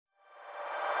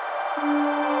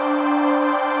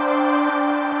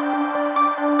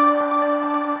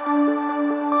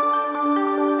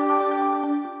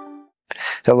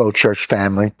Hello, church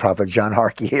family. Prophet John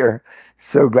Harke here.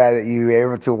 So glad that you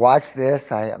were able to watch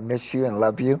this. I miss you and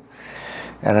love you.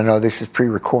 And I know this is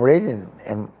pre-recorded,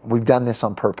 and we've done this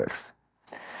on purpose.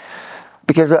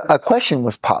 Because a question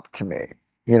was popped to me.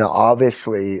 You know,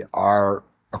 obviously our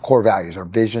core values, our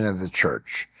vision of the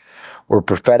church. We're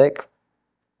prophetic,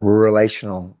 we're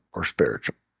relational, or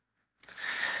spiritual.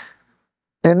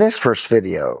 In this first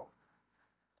video,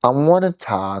 I want to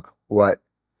talk what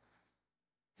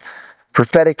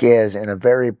prophetic is in a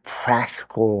very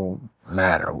practical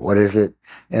manner. What is it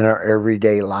in our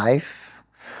everyday life?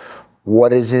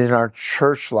 What is it in our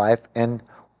church life? And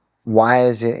why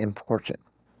is it important?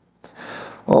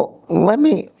 Well, let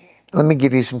me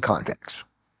give you some context.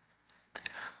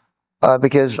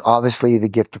 Because obviously the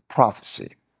gift of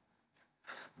prophecy.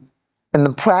 In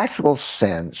the practical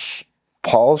sense,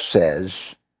 Paul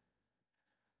says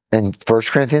in 1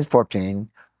 Corinthians 14,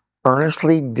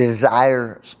 earnestly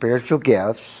desire spiritual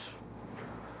gifts.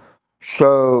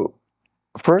 So,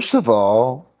 first of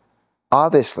all,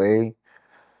 obviously,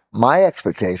 my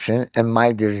expectation and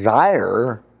my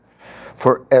desire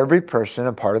for every person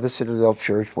a part of the Citadel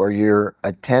Church, where you're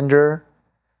a tender,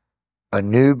 a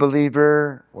new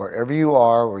believer, wherever you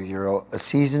are, where you're a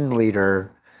seasoned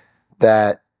leader,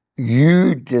 that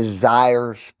you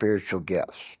desire spiritual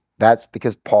gifts. That's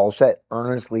because Paul said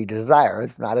earnestly desire.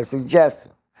 It's not a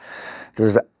suggestion.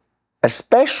 There's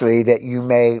especially that you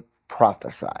may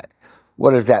prophesy.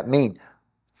 What does that mean?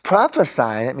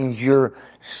 Prophesying, it means you're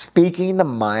speaking the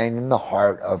mind and the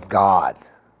heart of God,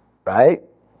 right?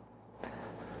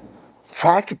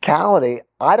 Practicality,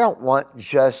 I don't want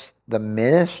just the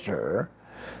minister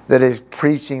that is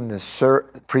preaching the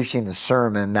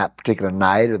sermon that particular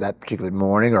night or that particular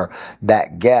morning or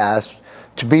that guest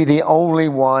to be the only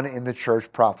one in the church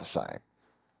prophesying.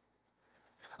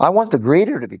 I want the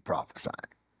greeter to be prophesying.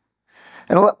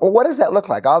 And what does that look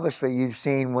like? Obviously, you've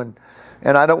seen when,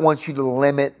 and I don't want you to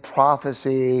limit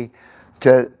prophecy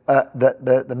to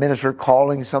the minister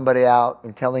calling somebody out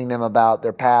and telling them about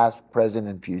their past, present,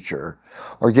 and future,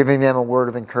 or giving them a word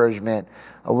of encouragement,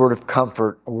 a word of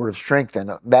comfort, a word of strength.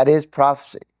 And that is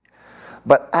prophecy.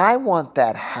 But I want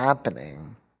that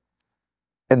happening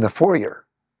in the foyer.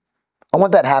 I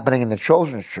want that happening in the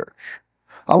children's church.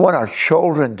 I want our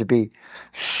children to be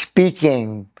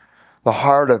speaking the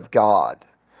heart of God,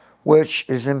 which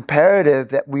is imperative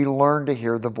that we learn to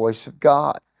hear the voice of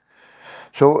God.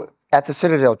 So at the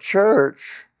Citadel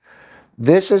Church,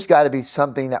 this has got to be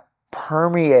something that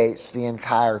permeates the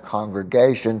entire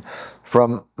congregation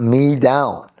from me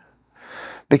down,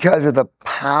 because of the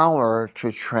power to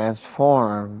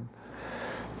transform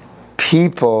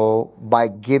people by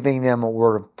giving them a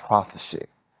word of prophecy.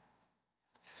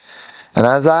 And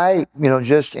as I,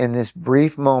 just in this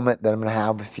brief moment that I'm going to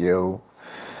have with you,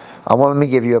 I want to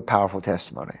give you a powerful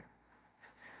testimony.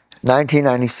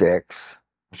 1996,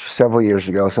 which was several years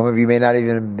ago. Some of you may not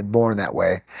even have been born that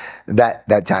way,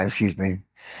 that time, excuse me.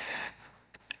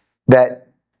 That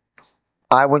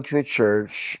I went to a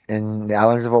church in the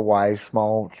islands of Hawaii,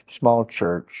 small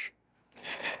church.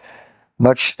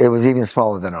 It was even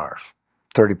smaller than ours,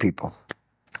 30 people.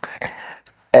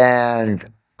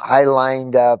 And I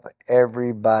lined up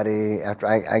everybody after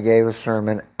I gave a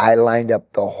sermon. I lined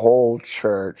up the whole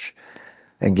church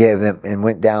and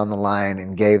went down the line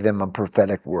and gave them a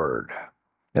prophetic word.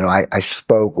 I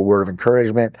spoke a word of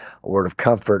encouragement, a word of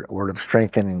comfort, a word of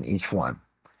strengthening in each one.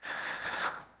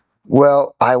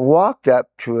 Well, I walked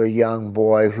up to a young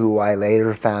boy who I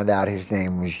later found out his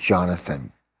name was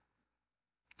Jonathan.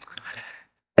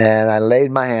 And I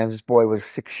laid my hands. This boy was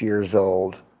 6 years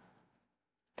old.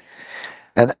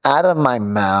 And out of my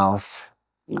mouth,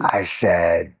 I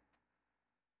said,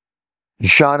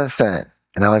 Jonathan.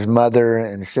 And now his mother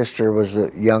and sister was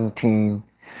a young teen,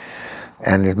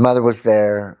 and his mother was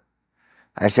there.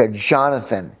 I said,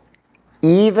 Jonathan,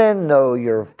 even though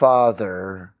your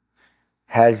father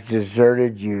has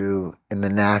deserted you in the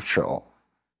natural,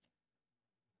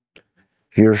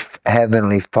 your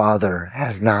heavenly Father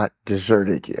has not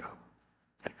deserted you.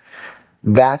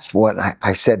 That's what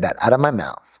I said that out of my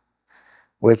mouth,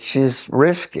 which is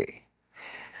risky,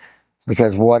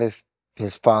 because what if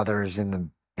his father is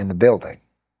in the building?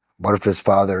 What if his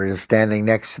father is standing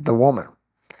next to the woman,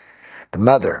 the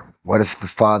mother? What if the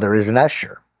father is an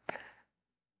usher?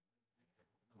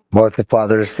 What if the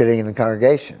father is sitting in the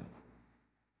congregation?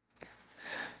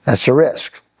 That's a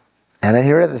risk. And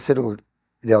here at the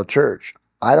Citadel Church,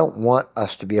 I don't want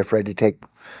us to be afraid to take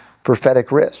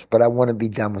prophetic risks, but I want to be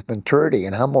done with maturity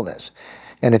and humbleness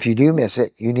And if you do miss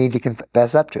it, you need to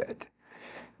confess up to it.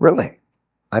 Really,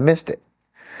 I missed it.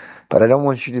 But I don't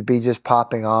want you to be just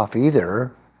popping off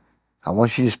either. I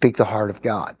want you to speak the heart of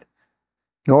God.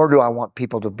 Nor do I want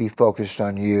people to be focused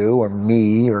on you or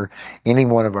me or any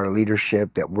one of our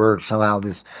leadership that we're somehow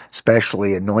this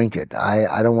specially anointed.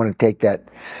 I don't want to take that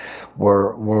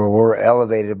we're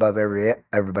elevated above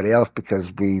everybody else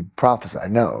because we prophesy.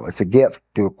 No, it's a gift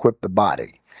to equip the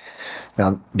body.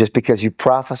 Now, just because you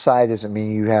prophesy doesn't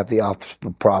mean you have the office of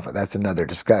a prophet. That's another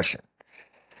discussion.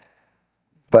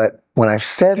 But when I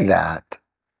said that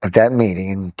at that meeting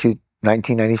in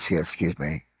 1996, excuse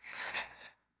me,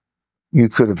 you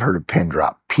could have heard a pin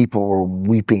drop. People were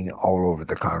weeping all over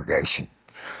the congregation.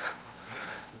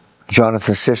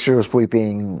 Jonathan's sister was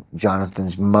weeping.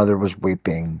 Jonathan's mother was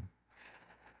weeping.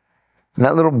 And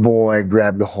that little boy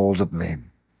grabbed a hold of me.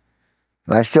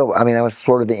 And I was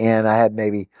sort of the end. I had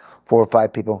maybe 4 or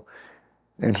 5 people.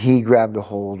 And he grabbed a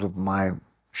hold of my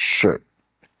shirt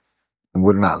and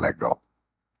would not let go.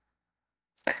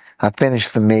 I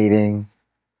finished the meeting.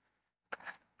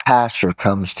 Pastor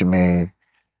comes to me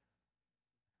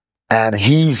and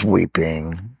he's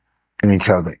weeping. And he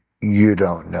tells me, "You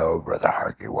don't know, Brother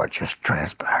Harke, what just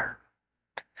transpired."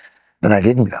 And I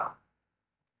didn't know.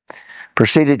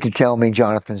 Proceeded to tell me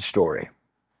Jonathan's story.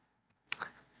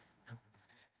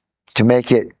 To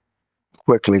make it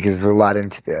quickly, because there's a lot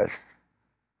into this.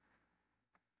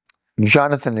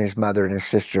 Jonathan and his mother and his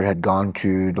sister had gone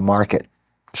to the market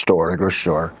store, the grocery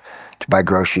store, to buy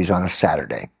groceries on a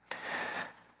Saturday.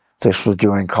 This was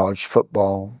during college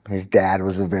football. His dad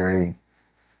was a very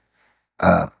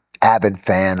avid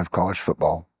fan of college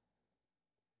football.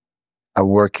 A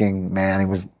working man. He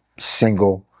was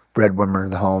single, breadwinner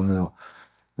in the home.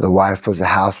 The wife was a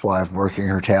housewife working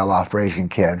her tail off raising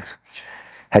kids.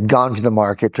 Had gone to the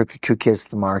market, took the 2 kids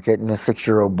to the market, and a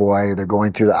 6-year-old boy. They're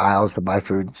going through the aisles to buy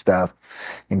food and stuff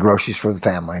and groceries for the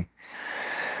family.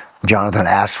 Jonathan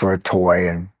asks for a toy,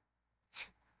 and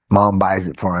mom buys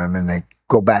it for him, and they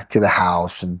go back to the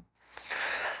house, and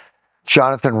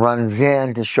Jonathan runs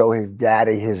in to show his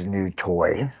daddy his new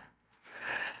toy.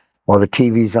 While the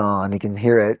TV's on, he can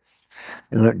hear it,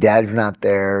 and dad's not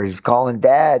there. He's calling,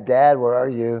 "Dad, Dad, where are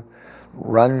you?"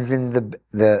 Runs into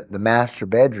the master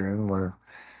bedroom where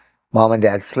mom and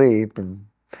dad sleep, and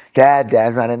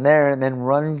dad's not in there, and then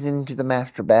runs into the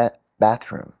master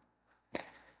bathroom.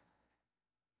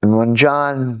 And when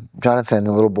Jonathan,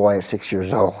 the little boy at 6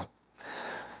 years old,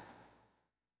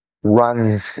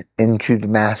 runs into the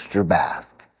master bath,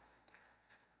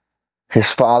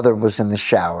 his father was in the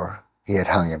shower. He had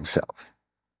hung himself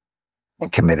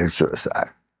and committed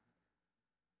suicide.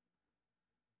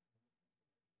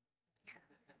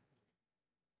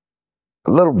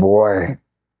 A little boy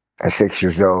at 6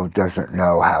 years old doesn't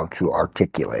know how to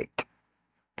articulate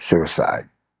suicide.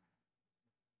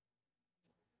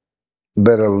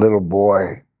 But a little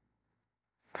boy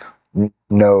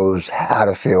knows how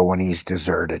to feel when he's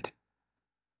deserted.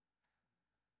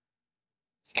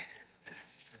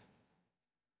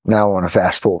 Now I want to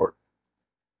fast forward.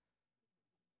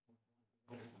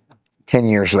 10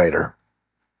 years later,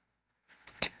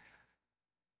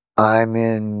 I'm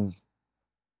in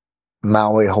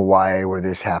Maui, Hawaii, where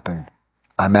this happened.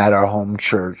 I'm at our home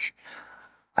church.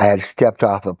 I had stepped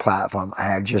off the platform. I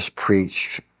had just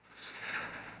preached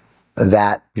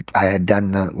that. I had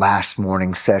done the last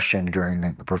morning session during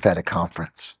the prophetic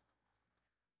conference.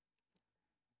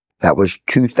 That was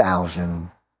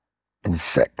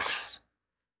 2006.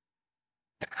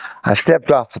 I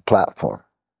stepped off the platform.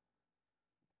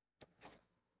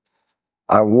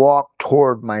 I walked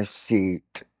toward my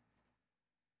seat,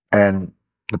 and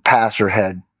the pastor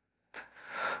had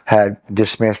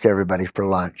dismissed everybody for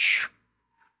lunch.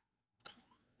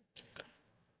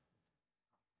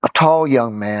 A tall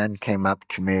young man came up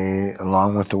to me,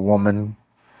 along with a woman,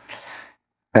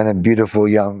 and a beautiful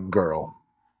young girl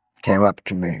came up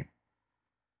to me.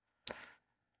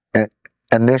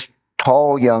 And this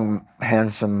tall, young,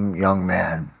 handsome young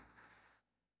man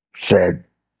said,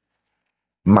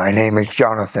 "My name is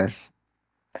Jonathan.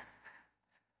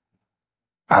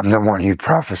 I'm the one you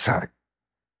prophesied."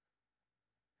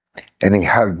 And he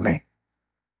hugged me.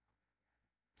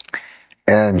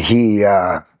 And he,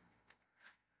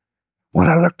 when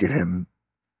I looked at him,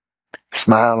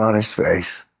 smile on his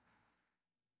face,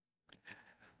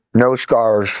 no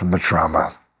scars from the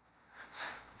trauma,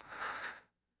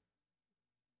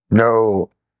 no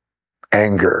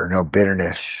anger, no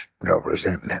bitterness, no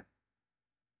resentment.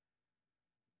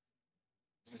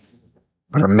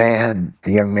 But a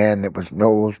young man that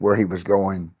knows where he was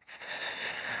going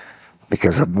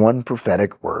because of one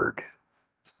prophetic word.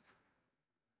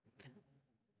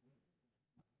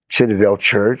 Citadel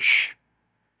Church,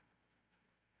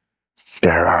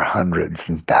 there are hundreds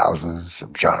and thousands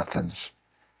of Jonathans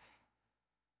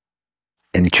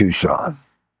in Tucson.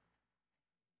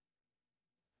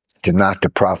 To not to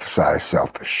prophesy is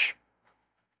selfish.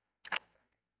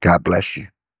 God bless you.